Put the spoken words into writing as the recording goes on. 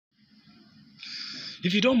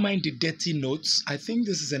If you don't mind the dirty notes, I think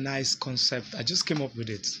this is a nice concept. I just came up with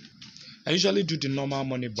it. I usually do the normal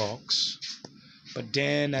money box, but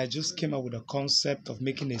then I just came up with a concept of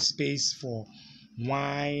making a space for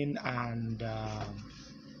wine and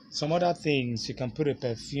some other things. You can put a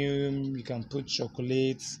perfume, you can put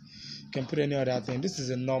chocolates, you can put any other thing. This is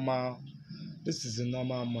a normal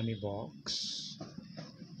money box.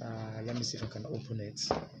 Let me see if I can open it.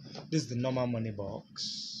 This is the normal money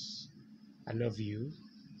box. I love you.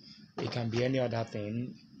 It can be any other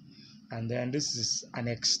thing. And then this is an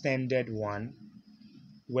extended one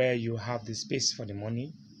where you have the space for the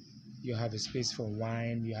money, you have a space for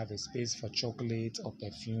wine, you have a space for chocolate or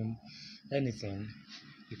perfume, anything.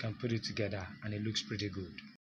 You can put it together and it looks pretty good.